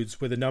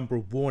concludes with a number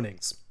of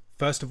warnings.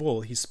 First of all,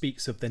 he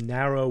speaks of the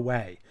narrow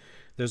way.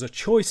 There's a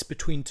choice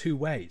between two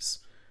ways.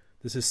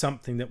 This is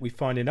something that we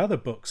find in other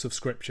books of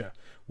Scripture,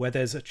 where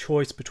there's a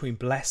choice between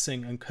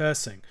blessing and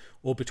cursing,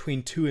 or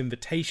between two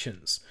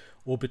invitations,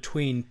 or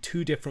between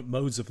two different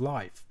modes of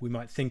life. We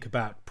might think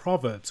about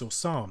Proverbs or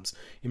Psalms.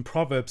 In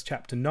Proverbs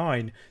chapter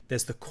 9,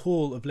 there's the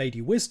call of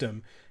Lady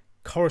Wisdom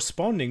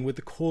corresponding with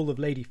the call of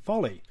Lady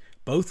Folly,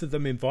 both of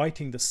them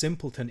inviting the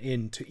simpleton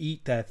in to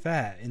eat their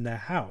fare in their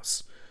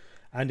house.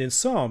 And in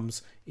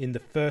Psalms, in the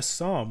first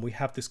psalm, we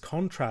have this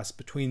contrast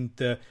between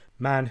the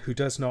man who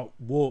does not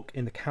walk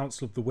in the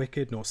counsel of the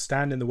wicked, nor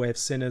stand in the way of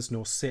sinners,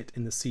 nor sit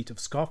in the seat of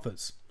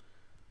scoffers.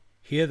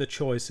 Here the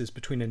choice is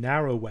between a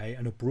narrow way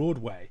and a broad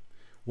way,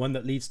 one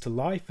that leads to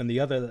life and the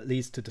other that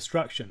leads to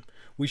destruction.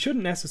 We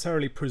shouldn't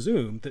necessarily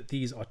presume that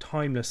these are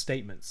timeless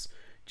statements.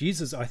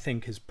 Jesus, I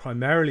think, is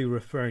primarily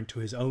referring to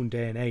his own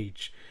day and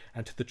age,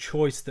 and to the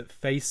choice that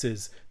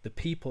faces the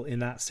people in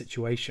that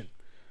situation.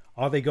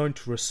 Are they going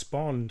to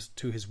respond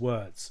to his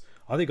words?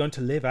 Are they going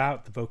to live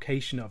out the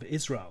vocation of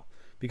Israel?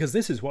 Because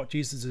this is what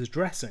Jesus is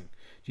addressing.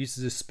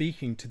 Jesus is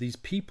speaking to these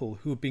people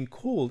who have been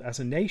called as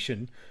a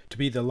nation to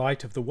be the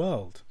light of the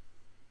world.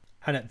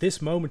 And at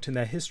this moment in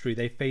their history,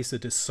 they face a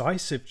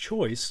decisive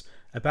choice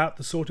about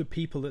the sort of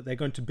people that they're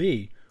going to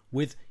be,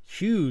 with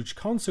huge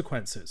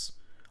consequences.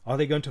 Are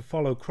they going to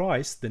follow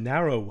Christ, the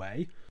narrow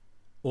way,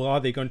 or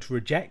are they going to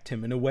reject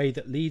him in a way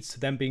that leads to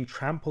them being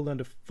trampled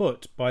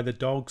underfoot by the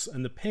dogs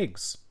and the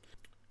pigs?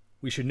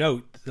 We should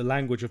note that the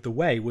language of the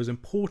way was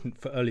important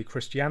for early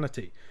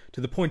Christianity,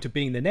 to the point of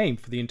being the name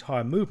for the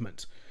entire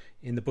movement.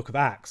 In the book of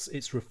Acts,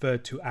 it's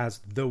referred to as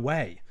the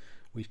way.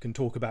 We can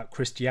talk about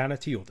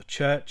Christianity or the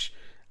church,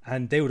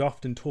 and they would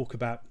often talk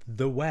about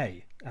the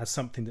way as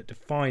something that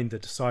defined the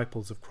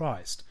disciples of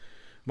Christ.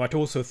 We might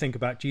also think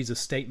about Jesus'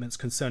 statements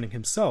concerning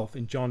himself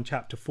in John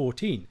chapter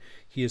 14.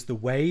 He is the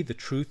way, the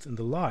truth, and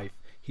the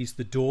life. He's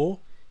the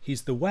door,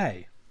 he's the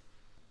way.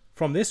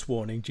 From this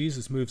warning,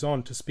 Jesus moves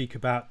on to speak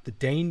about the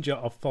danger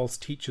of false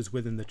teachers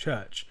within the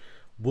church,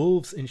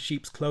 wolves in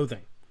sheep's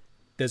clothing.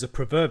 There's a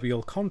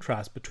proverbial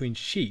contrast between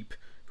sheep,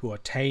 who are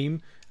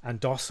tame and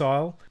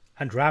docile,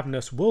 and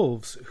ravenous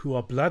wolves, who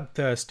are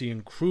bloodthirsty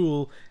and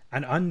cruel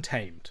and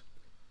untamed.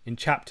 In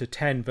chapter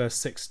 10, verse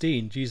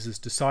 16, Jesus'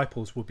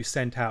 disciples will be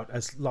sent out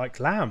as like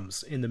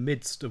lambs in the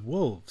midst of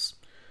wolves.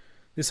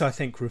 This, I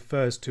think,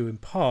 refers to, in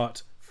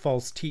part,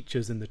 false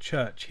teachers in the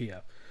church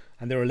here.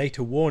 And there are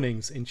later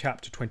warnings in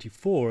chapter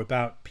 24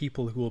 about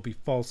people who will be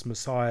false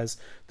messiahs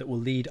that will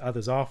lead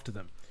others after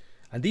them.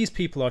 And these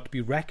people are to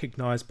be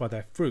recognized by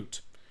their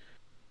fruit.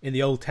 In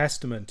the Old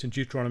Testament, in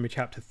Deuteronomy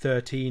chapter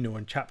 13 or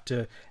in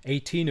chapter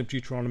 18 of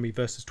Deuteronomy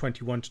verses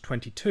 21 to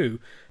 22,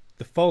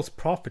 the false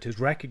prophet is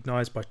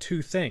recognized by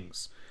two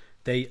things.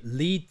 They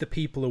lead the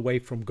people away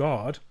from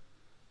God,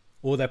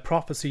 or their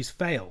prophecies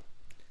fail.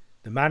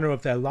 The manner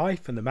of their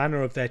life and the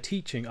manner of their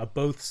teaching are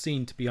both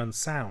seen to be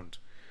unsound.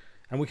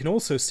 And we can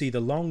also see the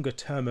longer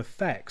term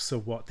effects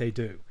of what they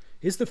do.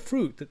 Is the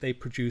fruit that they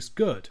produce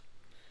good?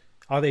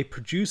 Are they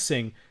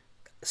producing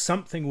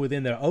something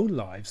within their own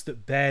lives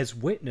that bears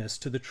witness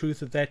to the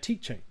truth of their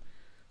teaching?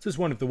 This is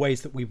one of the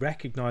ways that we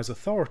recognize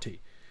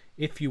authority.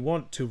 If you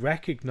want to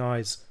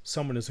recognize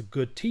someone as a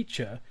good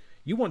teacher,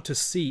 you want to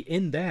see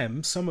in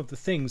them some of the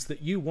things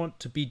that you want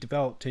to be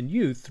developed in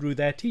you through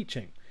their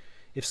teaching.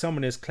 If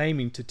someone is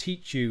claiming to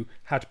teach you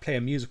how to play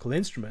a musical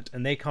instrument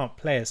and they can't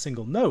play a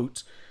single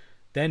note,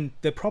 then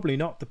they're probably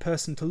not the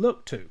person to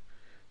look to.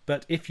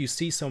 But if you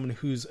see someone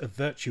who's a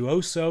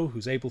virtuoso,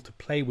 who's able to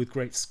play with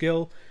great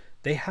skill,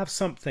 they have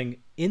something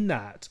in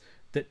that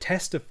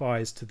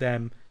testifies to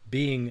them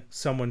being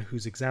someone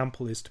whose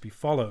example is to be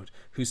followed,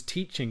 whose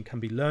teaching can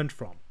be learned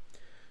from.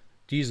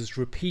 Jesus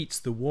repeats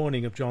the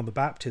warning of John the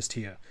Baptist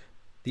here.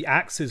 The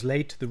axe is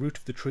laid to the root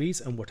of the trees,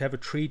 and whatever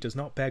tree does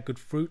not bear good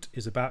fruit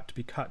is about to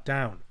be cut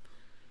down.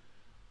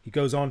 He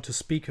goes on to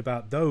speak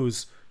about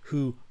those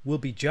who will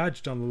be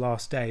judged on the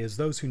last day as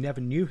those who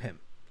never knew him.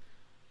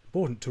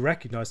 Important to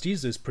recognize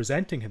Jesus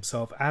presenting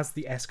himself as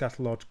the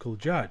eschatological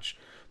judge,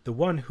 the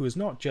one who is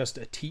not just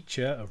a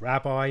teacher, a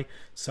rabbi,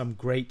 some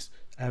great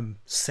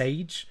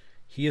sage.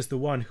 He is the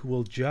one who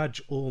will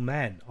judge all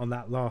men on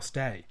that last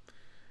day.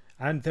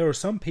 And there are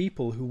some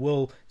people who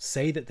will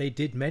say that they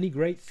did many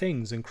great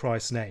things in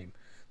Christ's name.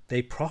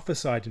 They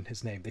prophesied in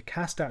his name. They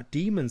cast out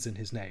demons in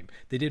his name.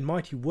 They did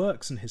mighty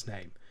works in his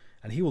name.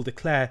 And he will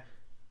declare,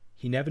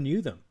 he never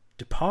knew them.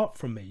 Depart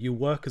from me, you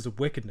workers of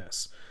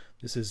wickedness.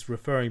 This is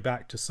referring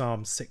back to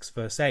Psalm 6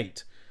 verse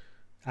 8.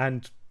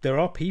 And there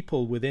are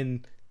people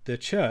within the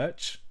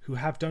church who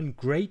have done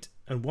great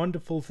and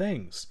wonderful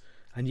things,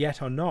 and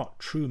yet are not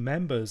true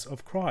members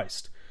of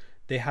Christ.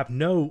 They have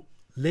no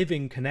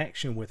living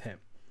connection with him.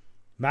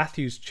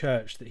 Matthew's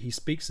church that he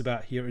speaks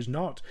about here is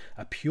not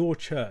a pure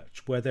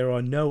church where there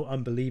are no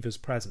unbelievers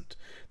present.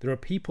 There are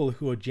people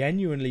who are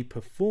genuinely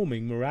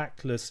performing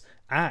miraculous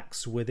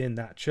acts within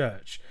that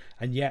church,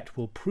 and yet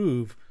will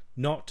prove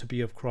not to be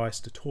of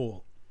Christ at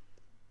all.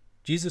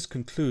 Jesus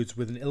concludes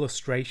with an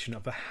illustration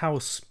of a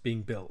house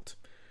being built.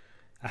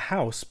 A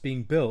house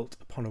being built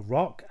upon a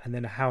rock, and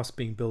then a house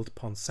being built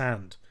upon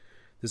sand.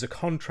 There's a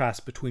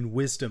contrast between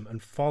wisdom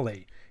and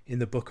folly in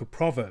the book of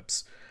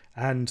Proverbs,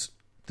 and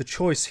the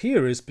choice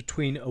here is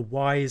between a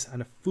wise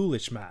and a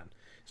foolish man.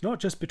 It's not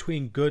just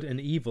between good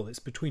and evil, it's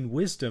between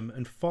wisdom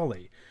and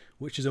folly,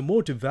 which is a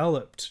more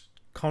developed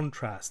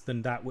contrast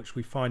than that which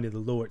we find in the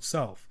law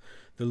itself.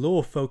 The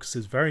law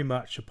focuses very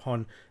much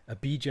upon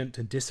obedient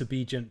and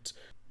disobedient,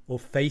 or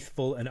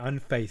faithful and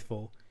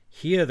unfaithful.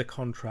 Here the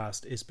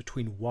contrast is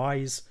between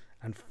wise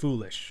and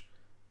foolish.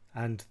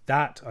 And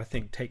that, I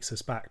think, takes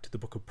us back to the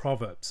book of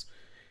Proverbs.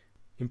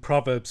 In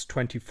Proverbs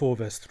 24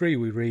 verse 3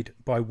 we read,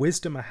 "By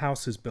wisdom a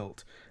house is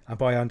built, and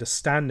by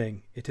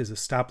understanding it is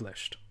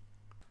established."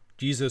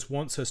 Jesus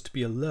wants us to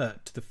be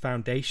alert to the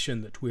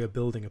foundation that we are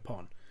building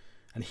upon.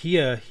 And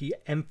here he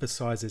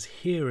emphasizes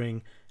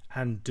hearing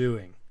and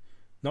doing.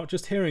 Not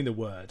just hearing the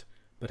word,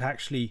 but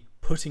actually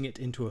putting it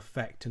into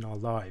effect in our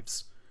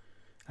lives.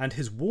 And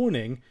his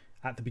warning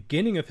at the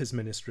beginning of his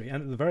ministry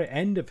and at the very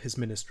end of his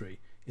ministry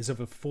is of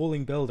a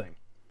falling building.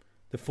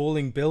 The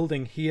falling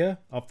building here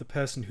of the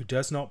person who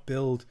does not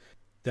build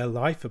their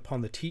life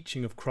upon the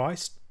teaching of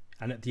Christ,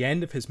 and at the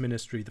end of his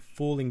ministry, the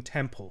falling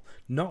temple,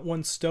 not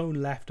one stone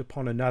left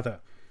upon another.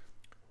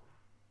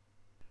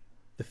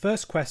 The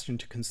first question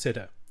to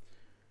consider.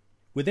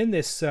 Within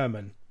this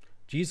sermon,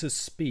 Jesus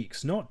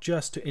speaks not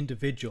just to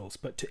individuals,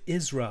 but to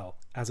Israel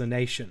as a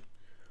nation.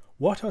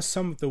 What are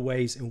some of the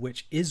ways in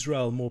which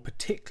Israel more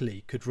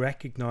particularly could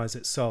recognize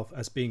itself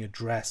as being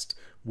addressed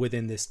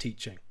within this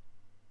teaching?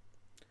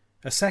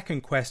 A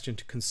second question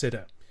to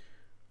consider.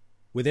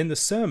 Within the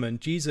sermon,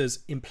 Jesus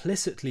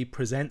implicitly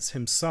presents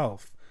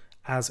himself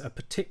as a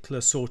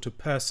particular sort of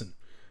person,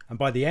 and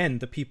by the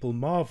end the people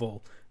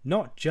marvel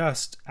not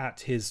just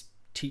at his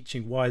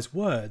teaching wise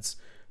words,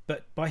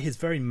 but by his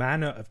very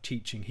manner of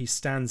teaching he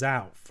stands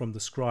out from the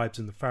scribes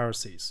and the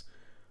Pharisees.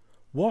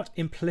 What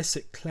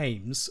implicit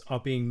claims are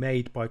being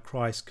made by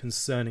Christ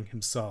concerning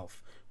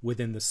himself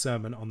within the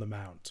Sermon on the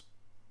Mount?